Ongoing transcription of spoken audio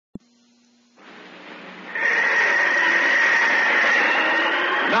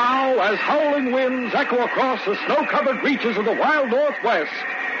as howling winds echo across the snow-covered reaches of the wild Northwest,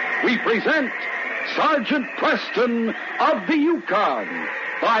 we present Sergeant Preston of the Yukon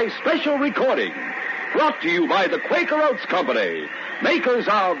by special recording. Brought to you by the Quaker Oats Company, makers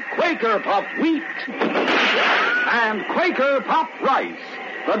of Quaker Puffed Wheat and Quaker Puffed Rice,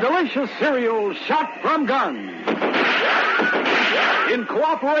 the delicious cereal shot from guns. In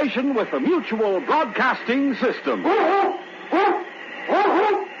cooperation with the Mutual Broadcasting System.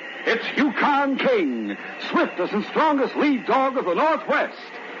 It's Yukon King, swiftest and strongest lead dog of the Northwest,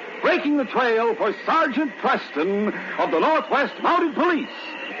 breaking the trail for Sergeant Preston of the Northwest Mounted Police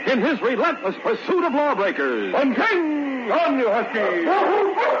in his relentless pursuit of lawbreakers. On King, on you, Husky!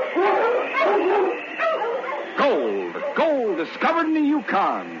 Gold discovered in the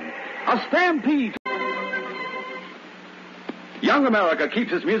Yukon. A stampede. Young America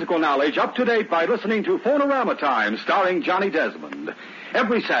keeps his musical knowledge up to date by listening to Phonorama Time, starring Johnny Desmond.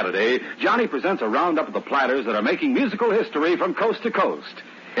 Every Saturday, Johnny presents a roundup of the platters that are making musical history from coast to coast.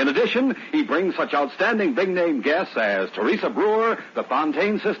 In addition, he brings such outstanding big-name guests as Teresa Brewer, the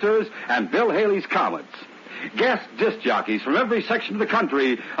Fontaine Sisters, and Bill Haley's Comets. Guest disc jockeys from every section of the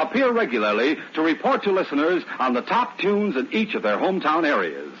country appear regularly to report to listeners on the top tunes in each of their hometown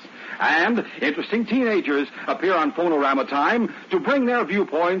areas. And interesting teenagers appear on Phonorama Time to bring their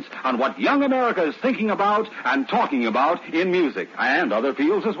viewpoints on what young America is thinking about and talking about in music and other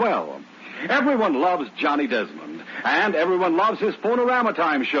fields as well. Everyone loves Johnny Desmond, and everyone loves his Phonorama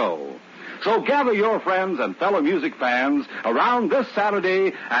Time show. So gather your friends and fellow music fans around this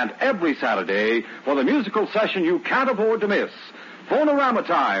Saturday and every Saturday for the musical session you can't afford to miss. Phonorama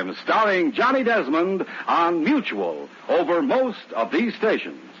Time, starring Johnny Desmond on Mutual over most of these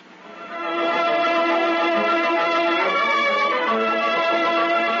stations.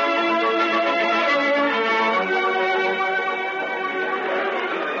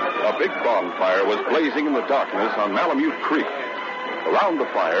 A big bonfire was blazing in the darkness on Malemute Creek. Around the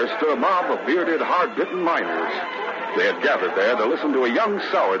fire stood a mob of bearded, hard-bitten miners. They had gathered there to listen to a young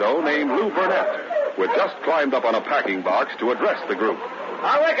sourdough named Lou Burnett, who had just climbed up on a packing box to address the group.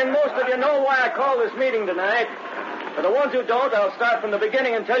 I reckon most of you know why I called this meeting tonight. For the ones who don't, I'll start from the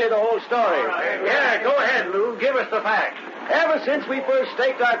beginning and tell you the whole story. Yeah, go ahead, Lou. Give us the facts. Ever since we first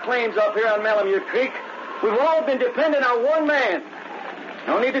staked our claims up here on Malemute Creek, we've all been dependent on one man.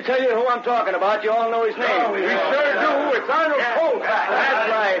 No need to tell you who I'm talking about. You all know his name. Oh, we sure do. It's Arnold Colfax. That's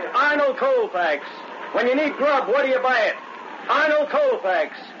right, Arnold Colfax. When you need grub, where do you buy it? Arnold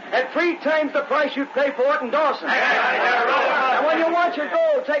Colfax. At 3 times the price you'd pay for it in Dawson. And when you want your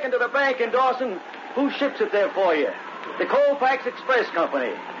gold taken to the bank in Dawson, who ships it there for you? The Colfax Express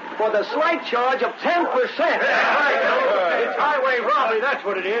Company. For the slight charge of 10%. That's right. It's highway robbery, that's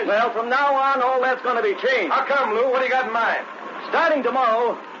what it is. Well, from now on, all that's going to be changed. How come, Lou? What do you got in mind? Starting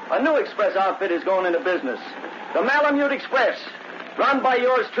tomorrow, a new express outfit is going into business. The Malemute Express, run by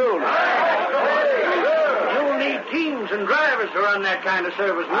yours truly. You'll need teams and drivers to run that kind of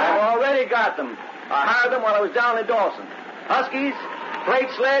service, Lou. I've already got them. I hired them while I was down in Dawson. Huskies,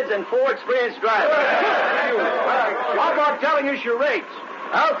 freight sleds, and 4 experienced drivers. How about telling us your rates?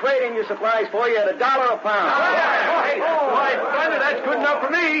 I'll trade in your supplies for you at $1 a pound. Why, Thunder, that's good enough for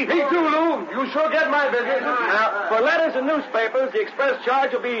me. Me too, Lou. You sure get my business. Now, for letters and newspapers, the express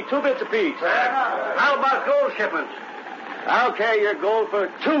charge will be 2 bits apiece. How about gold shipments? I'll carry your gold for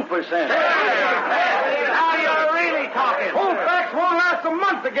 2%. Now you're really talking. Colfax won't last a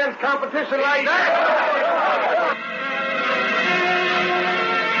month against competition like that.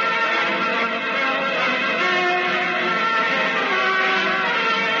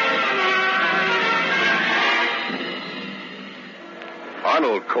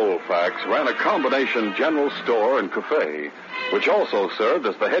 Arnold Colfax ran a combination general store and cafe, which also served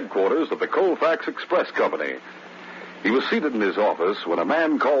as the headquarters of the Colfax Express Company. He was seated in his office when a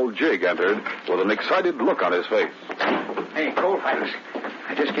man called Jig entered with an excited look on his face. Hey, Colfax.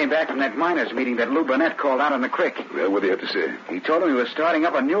 I just came back from that miners' meeting that Lou Burnett called out on the creek. Well, what do you have to say? He told him he was starting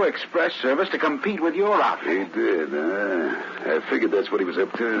up a new express service to compete with your outfit. He did, huh? I figured that's what he was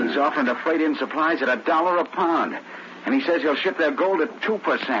up to. He's offering to freight in supplies at $1 a pound. And he says he'll ship their gold at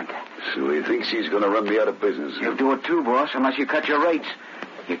 2%. So he thinks he's going to run me out of business. He'll do it too, boss, unless you cut your rates.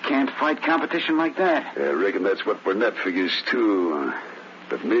 You can't fight competition like that. I reckon that's what Burnett figures, too.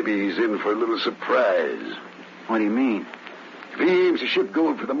 But maybe he's in for a little surprise. What do you mean? If he aims to ship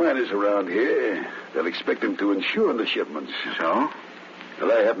gold for the miners around here, they'll expect him to insure the shipments. So?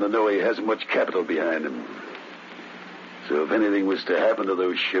 Well, I happen to know he hasn't much capital behind him. So if anything was to happen to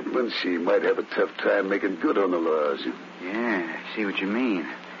those shipments, he might have a tough time making good on the laws. Yeah, I see what you mean.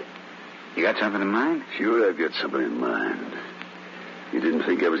 You got something in mind? Sure, I've got something in mind. You didn't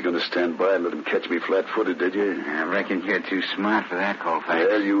think I was going to stand by and let him catch me flat-footed, did you? I reckon you're too smart for that, Colfax.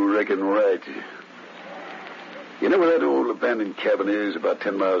 Well, you reckon right. You know where that old abandoned cabin is, about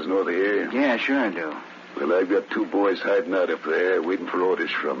 10 miles north of here? Yeah, sure I do. Well, I've got 2 boys hiding out up there, waiting for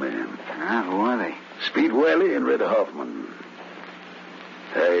orders from me. Who are they? Speed Wiley and Red Hoffman.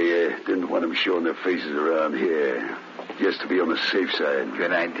 I didn't want them showing their faces around here, just to be on the safe side.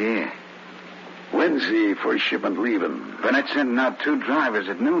 Good idea. When's the first shipment leaving? Burnett's sending out 2 drivers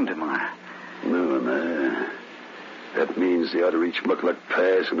at noon tomorrow. Noon, that means they ought to reach Muckluck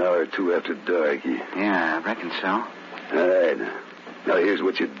Pass an hour or 2 after dark. Yeah, I reckon so. All right. Now, here's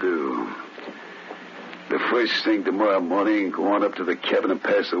what you do. The first thing tomorrow morning, go on up to the cabin and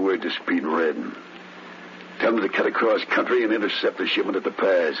pass the word to Speed Red. Tell them to cut across country and intercept the shipment at the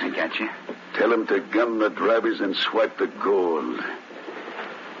pass. I got you. Tell them to gun the drivers and swipe the gold.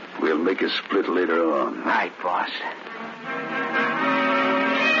 We'll make a split later on. Right, boss.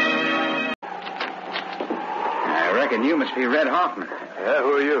 I reckon you must be Red Hoffman. Yeah,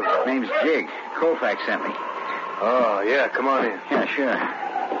 who are you? Name's Jig. Colfax sent me. Oh, yeah, come on in. Yeah, sure.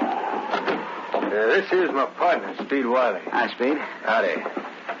 This is my partner, Speed Wiley. Hi, Speed. Howdy.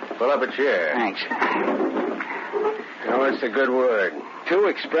 Pull up a chair. Thanks. Oh, it's a good word. 2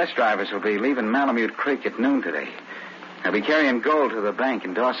 express drivers will be leaving Malemute Creek at noon today. They'll be carrying gold to the bank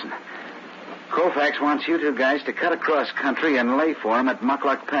in Dawson. Colfax wants you 2 guys to cut across country and lay for him at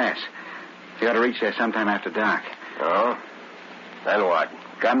Muckluck Pass. You ought to reach there sometime after dark. Oh? Then what?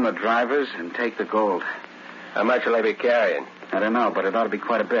 Gun the drivers and take the gold. How much will they be carrying? I don't know, but it ought to be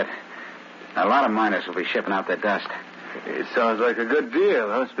quite a bit. A lot of miners will be shipping out their dust. It sounds like a good deal,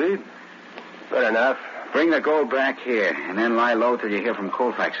 huh, Speed? Good enough. Bring the gold back here, and then lie low till you hear from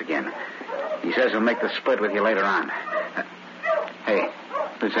Colfax again. He says he'll make the split with you later on. Hey,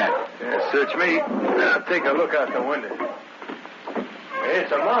 who's that? Search me. I'll take a look out the window. Hey,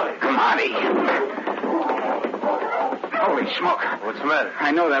 it's a Mountie. Mountie. Holy smoke. What's the matter?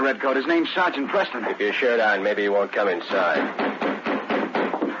 I know that redcoat. His name's Sergeant Preston. Keep your shirt on. Maybe he won't come inside.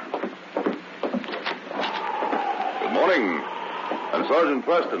 Good morning. I'm Sergeant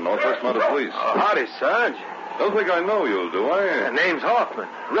Preston, Northwest Mounted Police. Oh, howdy, Sarge. Don't think I know you, do I? Name's Hoffman.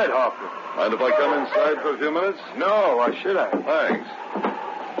 Red Hoffman. Mind if I come inside for a few minutes? No, why should I? Thanks.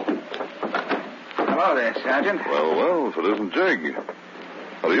 Hello there, Sergeant. Well, if it isn't Jig.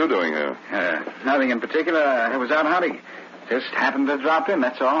 What are you doing here? Nothing in particular. I was out hunting. Just happened to drop in,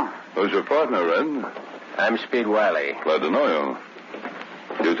 that's all. Who's your partner, Red? I'm Speed Wiley. Glad to know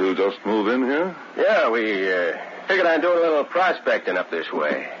you. You 2 just moved in here? Yeah, we figured I'd do a little prospecting up this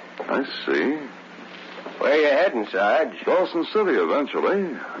way. I see. Where you heading, Sarge? Dawson City,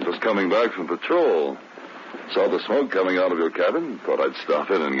 eventually. Just coming back from patrol. Saw the smoke coming out of your cabin. Thought I'd stop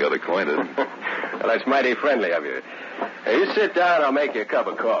in and get acquainted. Well, that's mighty friendly of you. Hey, you sit down, I'll make you a cup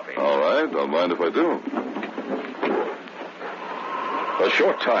of coffee. All right, don't mind if I do. A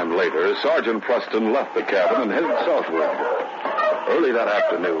short time later, Sergeant Preston left the cabin and headed southward. Early that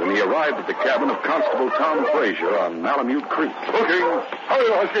afternoon, he arrived at the cabin of Constable Tom Frazier on Malemute Creek. Looking.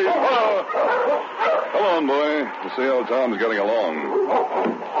 Hurry, Husky. Come on, boy. We'll see how Tom's getting along.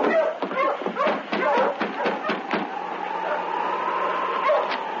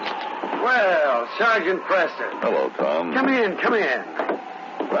 Well, Sergeant Preston. Hello, Tom. Come in.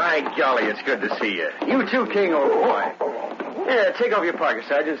 By golly, it's good to see you. You too, King, old boy. Yeah, take off your parka,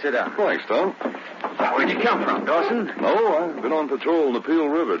 Sergeant. Sit down. Thanks, Tom. Where'd you come from, Dawson? No, I've been on patrol in the Peel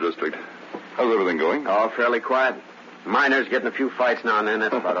River district. How's everything going? Oh, fairly quiet. Miners getting a few fights now and then,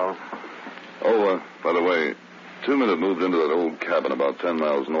 that's about all. Oh, by the way, 2 men have moved into that old cabin about 10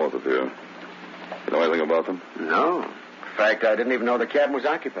 miles north of here. You know anything about them? No. In fact, I didn't even know the cabin was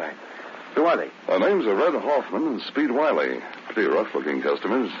occupied. Who are they? Their names are Red Hoffman and Speed Wiley. Pretty rough-looking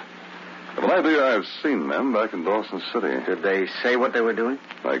customers. I've an idea I've seen them back in Dawson City. Did they say what they were doing?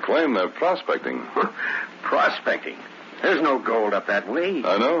 I claim they're prospecting. Prospecting? There's no gold up that way.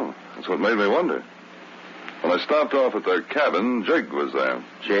 I know. That's what made me wonder. When I stopped off at their cabin, Jig was there.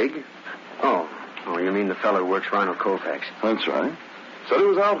 Jig? Oh, you mean the fellow who works for Arnold Colfax? That's right. Said he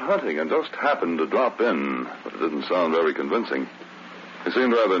was out hunting and just happened to drop in, but it didn't sound very convincing. He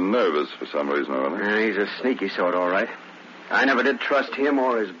seemed rather nervous for some reason or other. He's a sneaky sort, all right. I never did trust him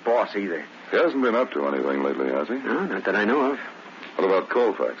or his boss either. He hasn't been up to anything lately, has he? No, not that I know of. What about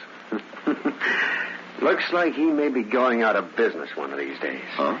Colfax? Looks like he may be going out of business one of these days.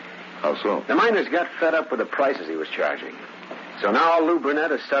 Huh? How so? The miners got fed up with the prices he was charging. So now Lou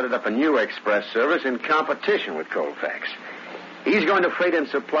Burnett has started up a new express service in competition with Colfax. He's going to freight in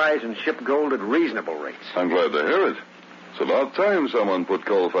supplies and ship gold at reasonable rates. I'm glad to hear it. It's about time someone put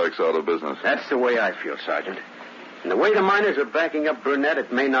Colfax out of business. That's the way I feel, Sergeant. And the way the miners are backing up Burnett,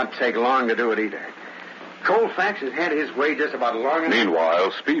 it may not take long to do it either. Colfax has had his way just about long enough.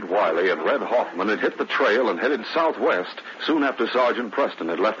 Meanwhile, Speed Wiley and Red Hoffman had hit the trail and headed southwest soon after Sergeant Preston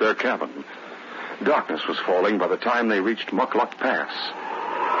had left their cabin. Darkness was falling by the time they reached Muckluck Pass.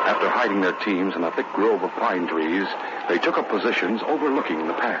 After hiding their teams in a thick grove of pine trees, they took up positions overlooking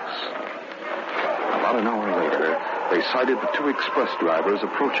the pass. About an hour later, they sighted the two express drivers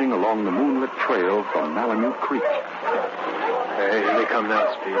approaching along the moonlit trail from Malemute Creek. Hey, here they come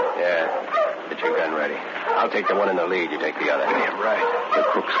now, Speed. Yeah. Get your gun ready. I'll take the one in the lead. You take the other. Yeah, right. The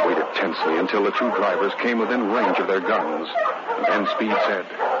crooks waited tensely until the two drivers came within range of their guns. And then Speed said,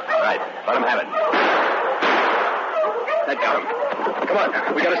 Right. Let them have it. That got him. Come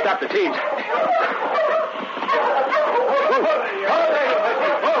on. We got to stop the teams.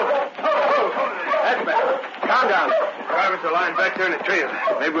 That's better. Calm down. Drivers are lying back there in the trail.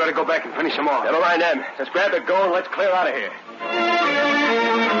 Maybe we ought to go back and finish them off. Never mind them. Let's grab the goal and let's clear out of here.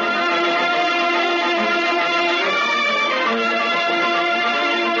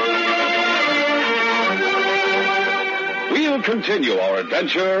 We'll continue our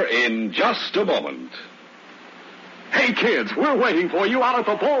adventure in just a moment. Hey, kids, we're waiting for you out at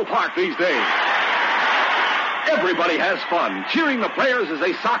the ballpark these days. Everybody has fun, cheering the players as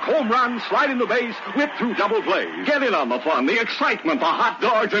they sock home runs, slide into base, whip through double plays. Get in on the fun, the excitement, the hot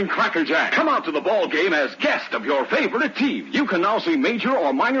dogs, and Cracker Jack. Come out to the ball game as guest of your favorite team. You can now see major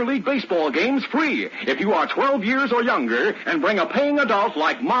or minor league baseball games free if you are 12 years or younger and bring a paying adult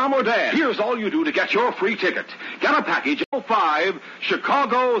like mom or dad. Here's all you do to get your free ticket. Get a package 05,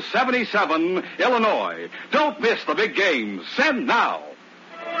 Chicago 77, Illinois. Don't miss the big games. Send now.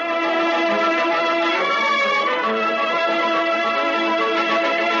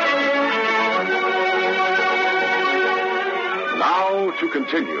 Now to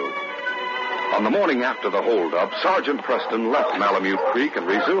continue. On the morning after the holdup, Sergeant Preston left Malemute Creek and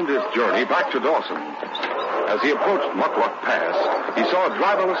resumed his journey back to Dawson. As he approached Muckluck Pass, he saw a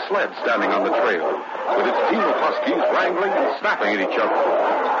driverless sled standing on the trail, with its team of huskies wrangling and snapping at each other.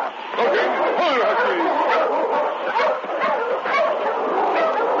 Okay, fire, huskies!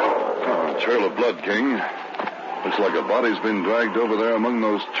 Oh, trail of blood, King. Looks like a body's been dragged over there among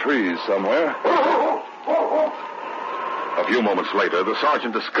those trees somewhere. A few moments later, the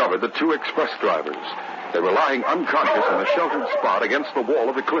sergeant discovered the two express drivers. They were lying unconscious in a sheltered spot against the wall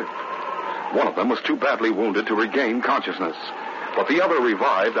of the cliff. One of them was too badly wounded to regain consciousness, but the other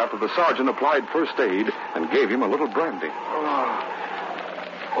revived after the sergeant applied first aid and gave him a little brandy.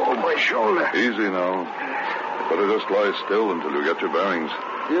 Oh, my shoulder. Easy now. Better just lie still until you get your bearings.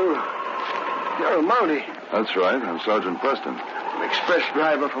 You're a Mountie. That's right. I'm Sergeant Preston. An express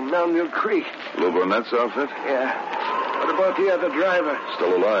driver from Malemute Creek. Lou Burnett's outfit? Yeah. What about the other driver?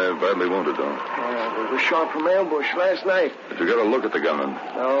 Still alive, badly wounded, though. We were shot from ambush last night. Did you get a look at the gunman?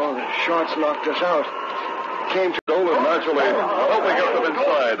 No, the shots knocked us out. Came to... Stolen, naturally, helping us from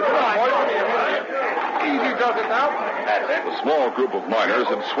inside. Easy does it now. The small group of miners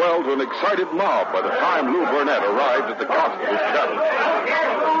had swelled to an excited mob by the time Lou Burnett arrived at the constable's cabin.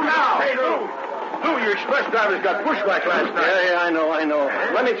 Hey, Lou, your express drivers got bushwhacked last night. Yeah, I know.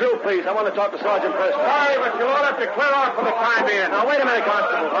 Let me through, please. I want to talk to Sergeant Preston. Sorry, but you'll all have to clear out for the time being. Now, wait a minute,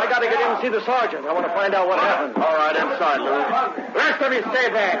 Constable. I got to get in and see the sergeant. I want to find out what happened. All right, inside, Lou. The rest of you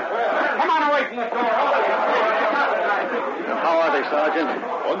stay there. Come on away from the door. How are they, Sergeant?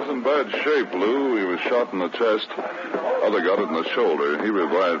 One's in bad shape, Lou. He was shot in the chest. Other got it in the shoulder. He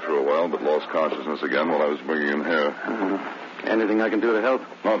revived for a while, but lost consciousness again while I was bringing him here. Anything I can do to help?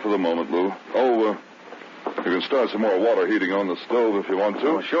 Not for the moment, Lou. You can start some more water heating on the stove if you want to.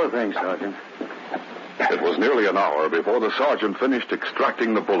 Oh, sure thing, Sergeant. It was nearly an hour before the sergeant finished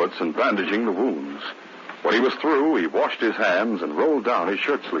extracting the bullets and bandaging the wounds. When he was through, he washed his hands and rolled down his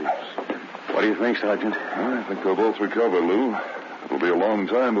shirt sleeves. What do you think, Sergeant? I think they'll both recover, Lou. It'll be a long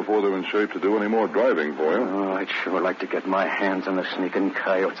time before they're in shape to do any more driving for you. Oh, I'd sure like to get my hands on the sneaking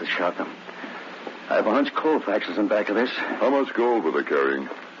coyotes that shot them. I have a hunch Colfax is in back of this. How much gold were they carrying?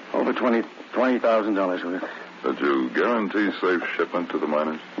 Over $20,000 with it. Did you guarantee safe shipment to the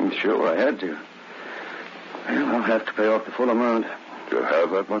miners? Sure, I had to. Well, I'll have to pay off the full amount. Do you have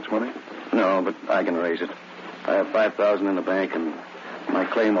that much money? No, but I can raise it. I have $5,000 in the bank, and my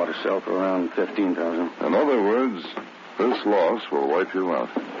claim ought to sell for around $15,000. In other words, this loss will wipe you out.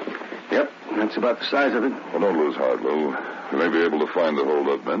 Yep, that's about the size of it. Well, don't lose heart, Lou. You may be able to find the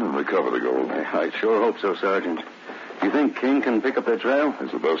hold-up men and recover the gold. I sure hope so, Sergeant. You think King can pick up their trail? He's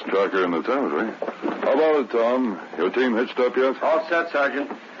the best tracker in the territory. How about it, Tom? Your team hitched up yet? All set,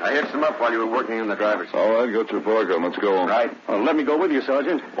 Sergeant. I hitched them up while you were working in the drivers. All right, got your park on. Let's go. Right. Well, let me go with you,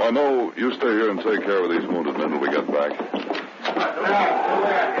 Sergeant. Well, no, you stay here and take care of these wounded men till we get back. How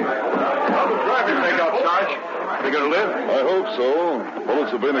the drivers make out, Sarge? They gonna live? I hope so.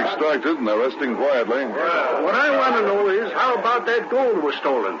 Bullets have been extracted and they're resting quietly. What I want to know is, how about that gold was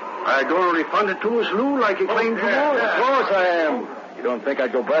stolen? Are you going to refund it to us, Lou, like you claimed for all? Of course I am. You don't think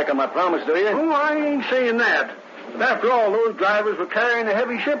I'd go back on my promise, do you? Oh, I ain't saying that. After all, those drivers were carrying a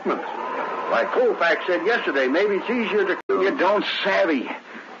heavy shipment. Like Colfax said yesterday, maybe it's easier to... You don't savvy.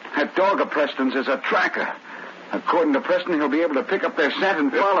 That dog of Preston's is a tracker. According to Preston, he'll be able to pick up their scent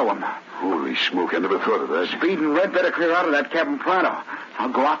and follow them. Holy smoke, I never thought of that. Speed and Red better clear out of that cabin pronto. I'll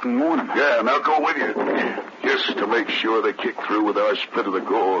go out and warn them. Yeah, and I'll go with you. Just to make sure they kick through with our split of the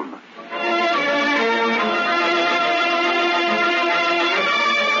gold.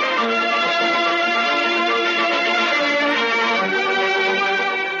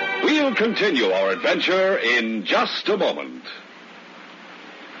 We'll continue our adventure in just a moment.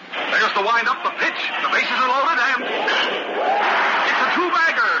 There's the wind up, the pitch. The bases are loaded, and it's a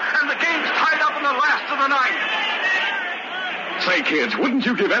two-bagger, and the game's tied up in the last of the ninth. Say, kids, wouldn't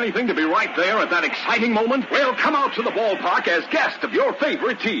you give anything to be right there at that exciting moment? Well, come out to the ballpark as guest of your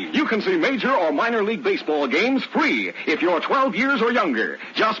favorite team. You can see major or minor league baseball games free if you're 12 years or younger.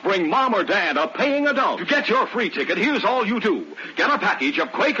 Just bring mom or dad, a paying adult. To get your free ticket, here's all you do. Get a package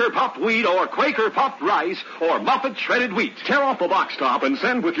of Quaker puffed wheat or Quaker puffed rice or Muffet shredded wheat. Tear off the box top and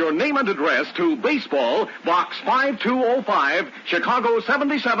send with your name and address to Baseball, Box 5205, Chicago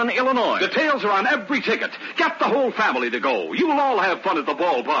 77, Illinois. Details are on every ticket. Get the whole family to go. You'll all have fun at the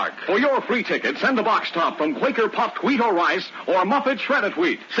ballpark. For your free ticket, send a box top from Quaker puffed wheat or rice or Muffet shredded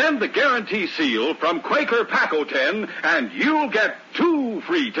wheat. Send the guarantee seal from Quaker Paco 10 and you'll get 2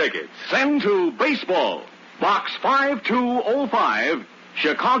 free tickets. Send to Baseball, Box 5205,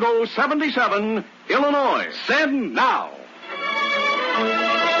 Chicago 77, Illinois. Send now.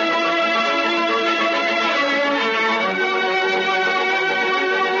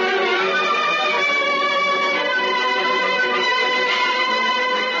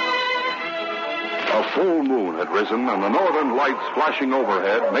 A full moon had risen, and the northern lights flashing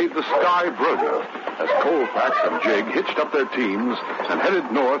overhead made the sky brilliant as Colfax and Jig hitched up their teams and headed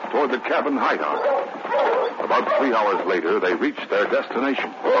north toward the cabin hideout. About 3 hours later, they reached their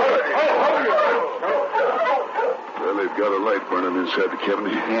destination. Well, they've got a light burning inside the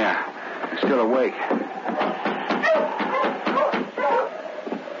cabin. Yeah, they're still awake.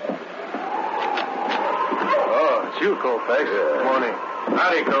 Oh, it's you, Colfax. Good morning.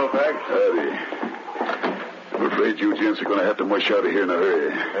 Howdy, Colfax. Howdy. I'm afraid you gents are going to have to mush out of here in a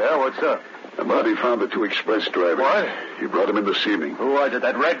hurry. Yeah, what's up? The Mountie found the 2 express drivers. What? He brought them in this evening. Who was it?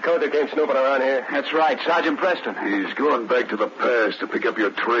 That redcoat that came snooping around here? That's right, Sergeant Preston. He's going back to the pass to pick up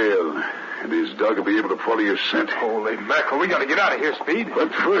your trail, and his dog will be able to follow your scent. Holy mackerel, we got to get out of here, Speed.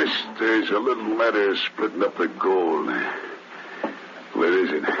 But first, there's a little matter splitting up the gold. Where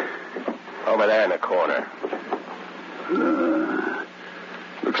is it? Over there in the corner.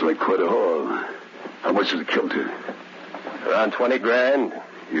 Looks like quite a haul. How much does it come to? Around 20 grand.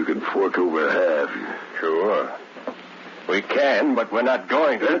 You can fork over half. Sure. We can, but we're not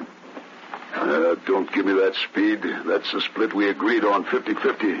going to. Don't give me that, Speed. That's the split we agreed on,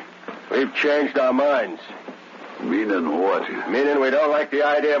 50-50. We've changed our minds. Meaning what? Meaning we don't like the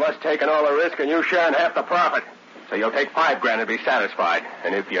idea of us taking all the risk and you sharing half the profit. So you'll take 5 grand and be satisfied.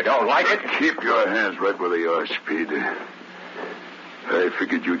 And if you don't like it... Keep your hands right where they are, Speed. I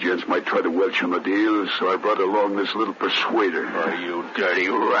figured you gents might try to welch on the deal, so I brought along this little persuader. Oh, you dirty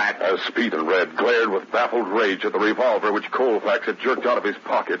rat. As Speed and Red glared with baffled rage at the revolver which Colfax had jerked out of his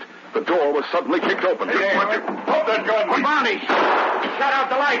pocket, the door was suddenly kicked open. Hold that gun. Mounties! Shut out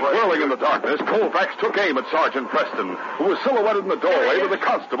the light! Whirling in the darkness, Colfax took aim at Sergeant Preston, who was silhouetted in the doorway with the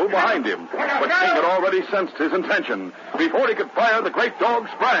constable behind him. But King had already sensed his intention. Before he could fire, the great dog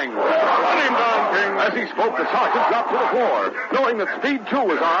sprang. Run him down, King! As he spoke, the sergeant dropped to the floor, knowing that Speed, too,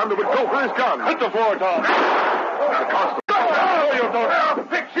 was armed and would go for his gun. Hit the floor, Tom. The constable... Oh, you don't... I'll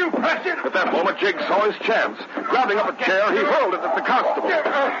fix you, Preston. At that moment, Jig saw his chance. Grabbing up a chair, he hurled it at the constable. The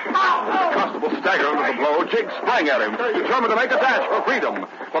constable staggered under the blow. Jig sprang at him, determined to make a dash for freedom.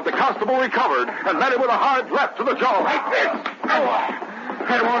 But the constable recovered and met him with a hard left to the jaw. Like this.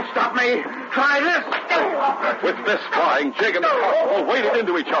 That won't stop me. Try this. With fists flying, Jig and the constable waded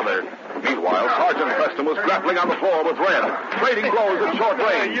into each other. Meanwhile, Sergeant Preston was grappling on the floor with Red, trading blows at short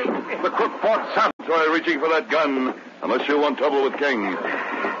range. The crook fought savagely, reaching for that gun, unless you want trouble with King.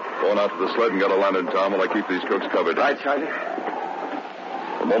 Go on out to the sled and get a lantern, Tom, while I keep these crooks covered. Right, Sergeant.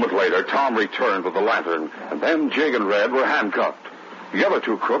 A moment later, Tom returned with the lantern, and then Jig and Red were handcuffed. The other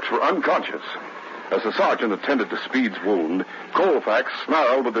two crooks were unconscious. As the sergeant attended to Speed's wound, Colfax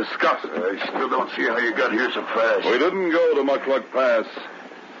snarled with disgust. I still don't see how you got here so fast. We didn't go to Muckluck Pass.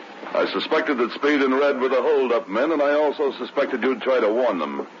 I suspected that Speed and Red were the hold-up men, and I also suspected you'd try to warn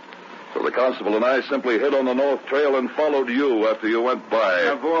them. So the constable and I simply hid on the North Trail and followed you after you went by.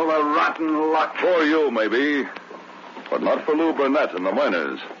 Of all the rotten luck. For you, maybe. But not for Lou Burnett and the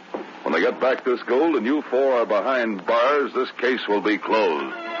miners. When they get back this gold and you four are behind bars, this case will be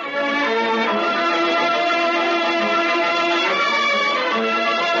closed.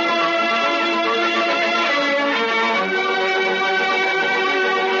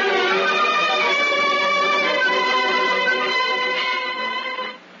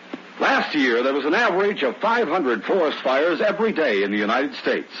 Last year, there was an average of 500 forest fires every day in the United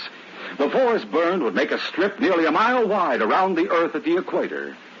States. The forest burned would make a strip nearly a mile wide around the Earth at the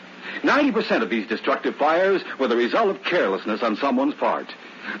equator. 90% of these destructive fires were the result of carelessness on someone's part.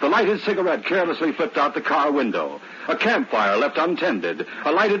 The lighted cigarette carelessly flipped out the car window, a campfire left untended,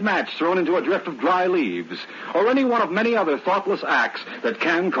 a lighted match thrown into a drift of dry leaves, or any one of many other thoughtless acts that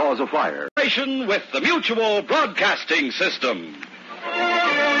can cause a fire. With the Mutual Broadcasting System.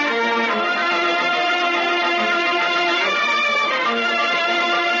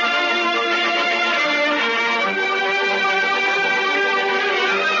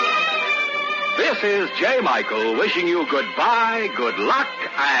 This is J. Michael wishing you goodbye, good luck,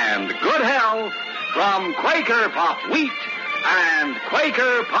 and good health from Quaker Pop Wheat and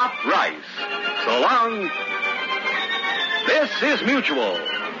Quaker Pop Rice. So long. This is Mutual,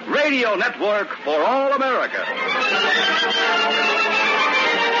 Radio Network for all America.